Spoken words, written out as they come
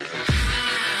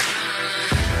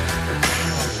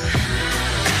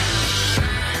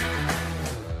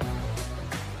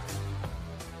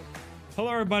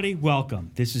everybody. Welcome.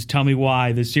 This is Tell Me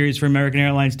Why, the series for American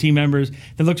Airlines team members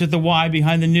that looks at the why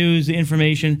behind the news, the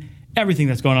information, everything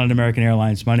that's going on at American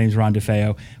Airlines. My name is Ron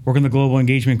DeFeo, work in the Global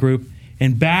Engagement Group.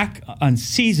 And back on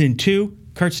Season 2,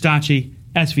 Kurt Stache,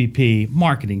 SVP,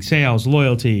 Marketing, Sales,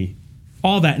 Loyalty,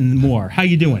 all that and more. How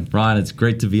you doing? Ron, it's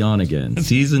great to be on again.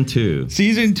 Season 2.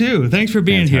 Season 2. Thanks for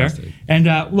being Fantastic. here.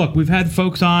 And look, we've had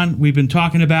folks on. We've been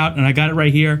talking about, and I got it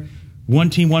right here, One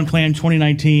Team, One Plan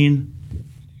 2019.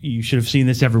 You should have seen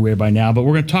this everywhere by now, but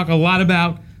we're going to talk a lot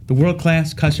about the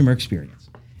world-class customer experience.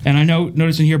 And I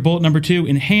notice in here, bullet number 2,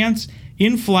 enhance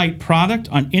in-flight product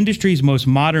on industry's most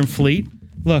modern fleet.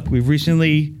 Look, we've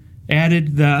recently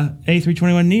added the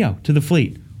A321neo to the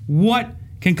fleet. What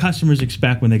can customers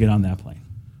expect when they get on that plane?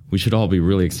 We should all be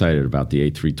really excited about the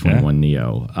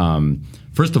A321neo.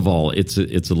 First of all, it's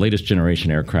the latest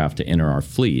generation aircraft to enter our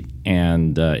fleet,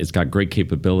 and it's got great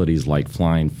capabilities like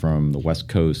flying from the West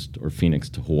Coast or Phoenix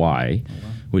to Hawaii,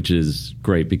 which is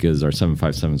great because our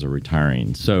 757s are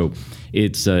retiring. So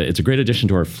it's a great addition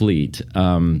to our fleet,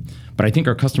 but I think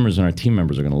our customers and our team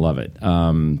members are going to love it.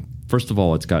 First of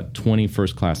all, it's got 20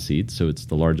 first-class seats, so it's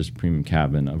the largest premium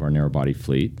cabin of our narrow-body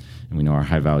fleet, and we know our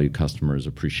high-value customers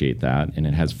appreciate that. And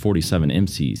it has 47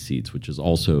 MCE seats, which is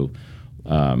also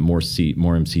more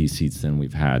MCE seats than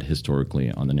we've had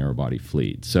historically on the narrow-body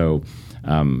fleet. So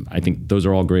I think those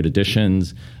are all great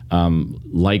additions.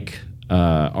 Like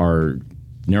our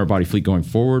narrow-body fleet going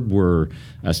forward, we're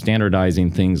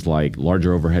standardizing things like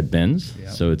larger overhead bins. Yep.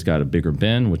 So it's got a bigger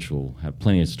bin, which will have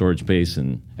plenty of storage space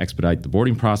and expedite the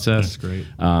boarding process. That's great.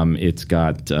 It's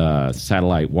got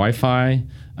satellite Wi-Fi,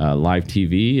 live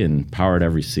TV, and power at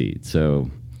every seat. So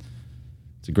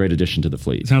it's a great addition to the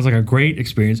fleet. Sounds like a great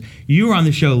experience. You were on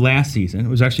the show last season. It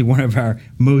was actually one of our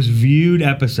most viewed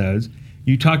episodes.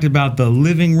 You talked about the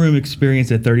living room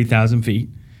experience at 30,000 feet.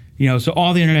 So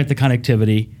all the internet, the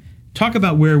connectivity. Talk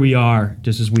about where we are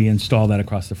just as we install that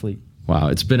across the fleet. Wow,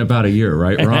 it's been about a year,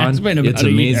 right, Ron? It's been about It's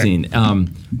amazing.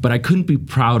 But I couldn't be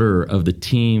prouder of the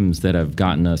teams that have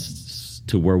gotten us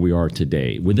to where we are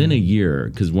today. Within a year,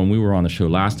 because when we were on the show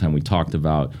last time, we talked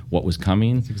about what was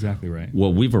coming. That's exactly right.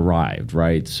 Well, we've arrived,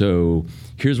 right? So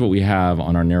here's what we have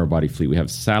on our narrow-body fleet. We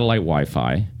have satellite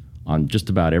Wi-Fi on just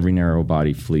about every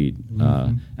narrow-body fleet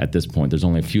at this point. There's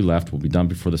only a few left. We'll be done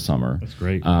before the summer. That's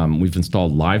great. We've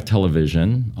installed live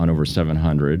television on over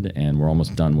 700, and we're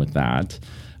almost done with that.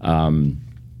 And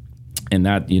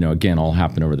that, again, all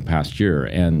happened over the past year.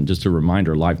 And just a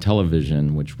reminder, live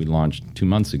television, which we launched 2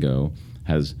 months ago,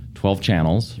 has 12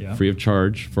 channels free of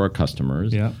charge for our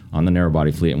customers on the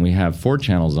narrow-body fleet. And we have 4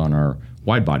 channels on our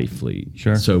wide-body fleet.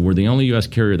 Sure. So we're the only U.S.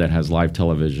 carrier that has live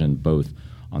television both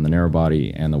on the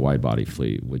narrow-body and the wide-body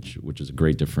fleet, which is a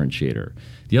great differentiator.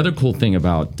 The other cool thing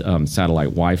about satellite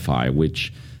Wi-Fi,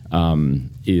 which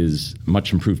is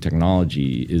much improved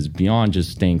technology, is beyond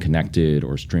just staying connected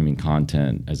or streaming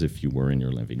content as if you were in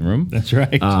your living room. That's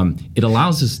right. It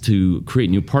allows us to create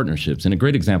new partnerships. And a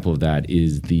great example of that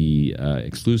is the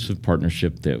exclusive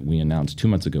partnership that we announced 2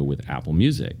 months ago with Apple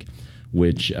Music,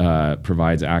 which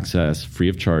provides access free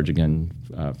of charge, again,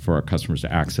 for our customers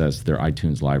to access their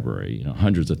iTunes library,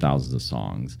 hundreds of thousands of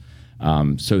songs.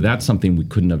 So that's something we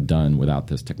couldn't have done without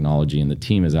this technology. And the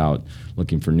team is out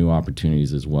looking for new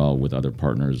opportunities as well with other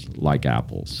partners like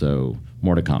Apple. So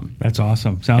more to come. That's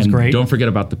awesome. Sounds and great. Don't forget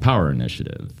about the power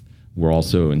initiative. We're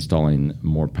also installing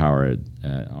more power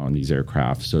on these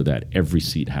aircraft so that every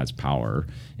seat has power,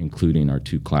 including our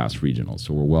 2-class regionals.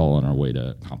 So we're well on our way to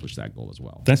accomplish that goal as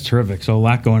well. That's terrific. So a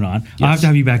lot going on. Yes. I'll have to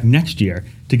have you back next year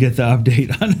to get the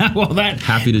update on how all that.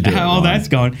 Happy to do how all that's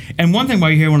going. And one thing while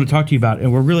you're here I want to talk to you about,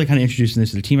 and we're really kind of introducing this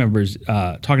to the team members,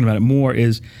 talking about it more,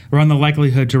 is around the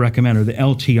likelihood to recommend, or the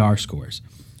LTR scores.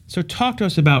 So talk to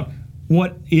us about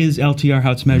what is LTR,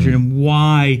 how it's measured, and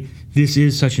why this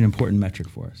is such an important metric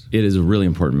for us. It is a really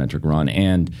important metric, Ron.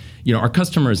 And our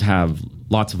customers have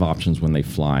lots of options when they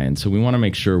fly. And so we want to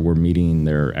make sure we're meeting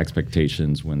their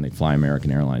expectations when they fly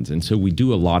American Airlines. And so we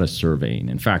do a lot of surveying.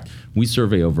 In fact, we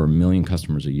survey over 1 million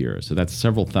customers a year. So that's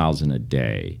several thousand a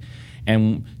day.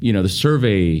 And, the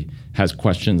survey has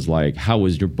questions like, how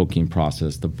was your booking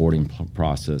process, the boarding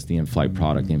process, the in-flight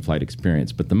product, the in-flight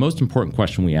experience? But the most important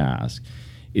question we ask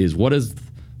is, what is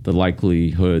the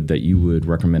likelihood that you would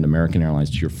recommend American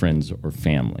Airlines to your friends or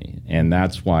family? And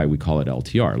that's why we call it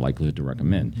LTR, likelihood to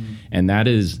recommend. And that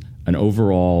is an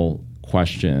overall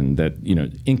question that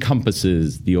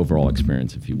encompasses the overall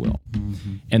experience, if you will.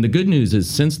 And the good news is,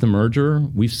 since the merger,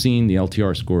 we've seen the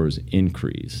LTR scores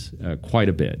increase quite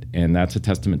a bit. And that's a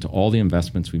testament to all the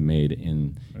investments we made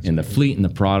in the fleet and the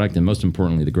product, and most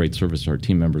importantly, the great service our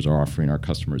team members are offering our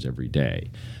customers every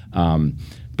day.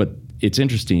 But it's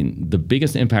interesting. The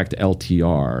biggest impact to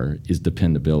LTR is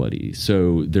dependability.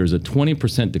 So there's a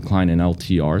 20% decline in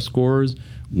LTR scores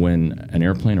when an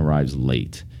airplane arrives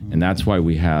late. And that's why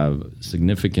we have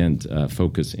significant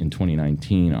focus in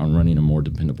 2019 on running a more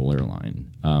dependable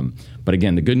airline. But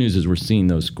again, the good news is we're seeing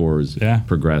those scores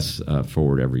progress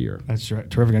forward every year. That's right.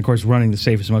 Terrific. And of course, running the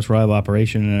safest, most reliable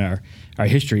operation in our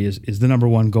history is the number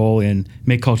one goal in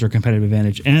make culture a competitive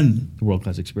advantage and the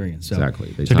world-class experience. So,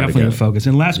 exactly. So definitely a focus.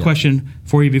 And last question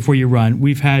for you before you run.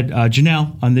 We've had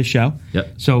Janelle on this show.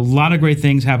 Yep. So a lot of great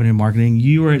things happening in marketing.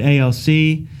 You were at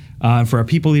ALC. For our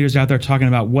people leaders out there talking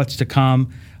about what's to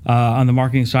come on the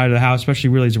marketing side of the house, especially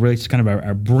really as it relates to kind of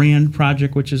our brand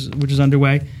project, which is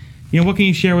underway. What can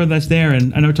you share with us there?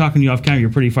 And I know talking to you off camera, you're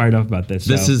pretty fired up about this.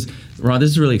 This is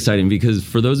really exciting because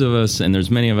for those of us, and there's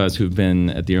many of us who've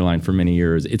been at the airline for many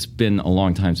years, it's been a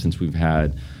long time since we've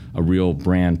had a real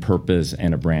brand purpose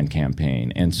and a brand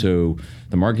campaign. And so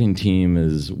the marketing team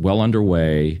is well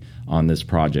underway on this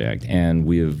project, and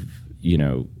we have,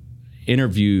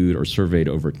 interviewed or surveyed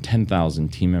over 10,000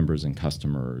 team members and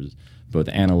customers, both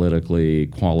analytically,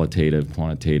 qualitative,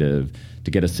 quantitative, to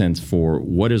get a sense for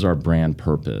what is our brand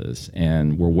purpose.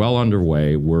 And we're well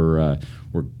underway. We're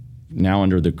now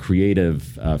under the creative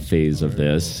phase of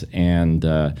this, and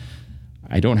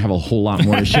I don't have a whole lot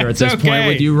more to share at this point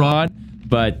with you, Rod.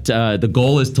 But the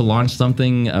goal is to launch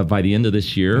something by the end of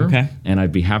this year. Okay. And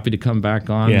I'd be happy to come back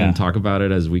on and talk about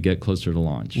it as we get closer to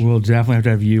launch. We'll definitely have to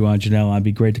have you on, Janelle. It'd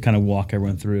be great to kind of walk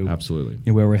everyone through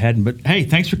where we're heading. But hey,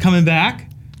 thanks for coming back.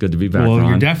 Good to be back, Well, Ron.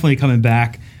 You're definitely coming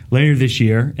back later this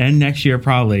year and next year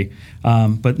probably.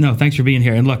 But no, thanks for being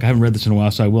here. And look, I haven't read this in a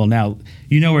while, so I will now.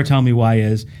 You know where Tell Me Why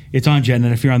is. It's on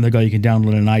JetNet. If you're on the go, you can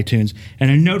download it on iTunes. And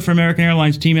a note for American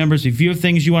Airlines team members, if you have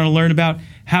things you want to learn about,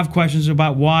 have questions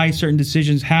about why certain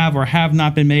decisions have or have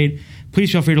not been made,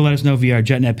 please feel free to let us know via our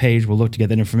JetNet page. We'll look to get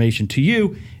that information to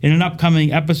you in an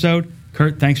upcoming episode.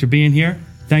 Kurt, thanks for being here.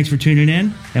 Thanks for tuning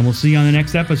in, and we'll see you on the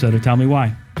next episode of Tell Me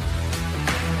Why.